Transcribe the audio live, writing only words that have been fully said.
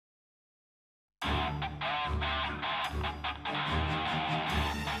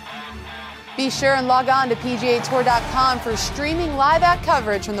Be sure and log on to PGATour.com for streaming live-at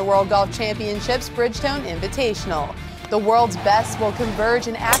coverage from the World Golf Championships Bridgestone Invitational. The world's best will converge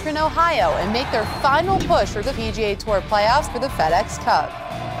in Akron, Ohio, and make their final push for the PGA Tour playoffs for the FedEx Cup.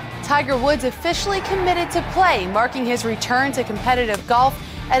 Tiger Woods officially committed to play, marking his return to competitive golf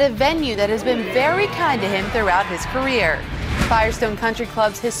at a venue that has been very kind to him throughout his career. Firestone Country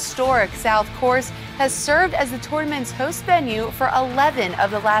Club's historic South Course has served as the tournament's host venue for 11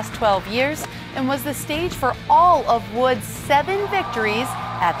 of the last 12 years and was the stage for all of Woods' 7 victories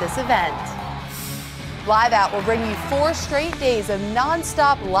at this event. Live Out will bring you 4 straight days of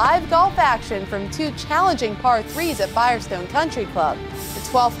non-stop live golf action from 2 challenging par 3s at Firestone Country Club. The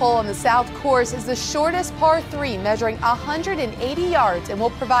 12th hole on the South Course is the shortest par 3, measuring 180 yards, and will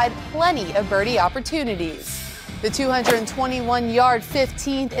provide plenty of birdie opportunities. The 221-yard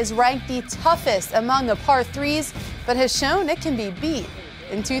 15th is ranked the toughest among the par 3s, but has shown it can be beat.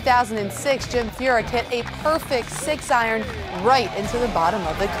 In 2006, Jim Furyk hit a perfect 6-iron right into the bottom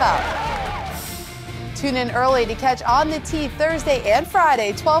of the cup. Tune in early to catch On the Tee Thursday and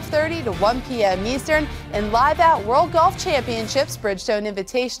Friday, 12:30 to 1 p.m. Eastern, and Live Out World Golf Championships Bridgestone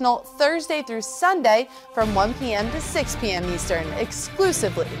Invitational Thursday through Sunday from 1 p.m. to 6 p.m. Eastern,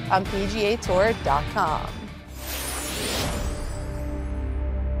 exclusively on PGATour.com.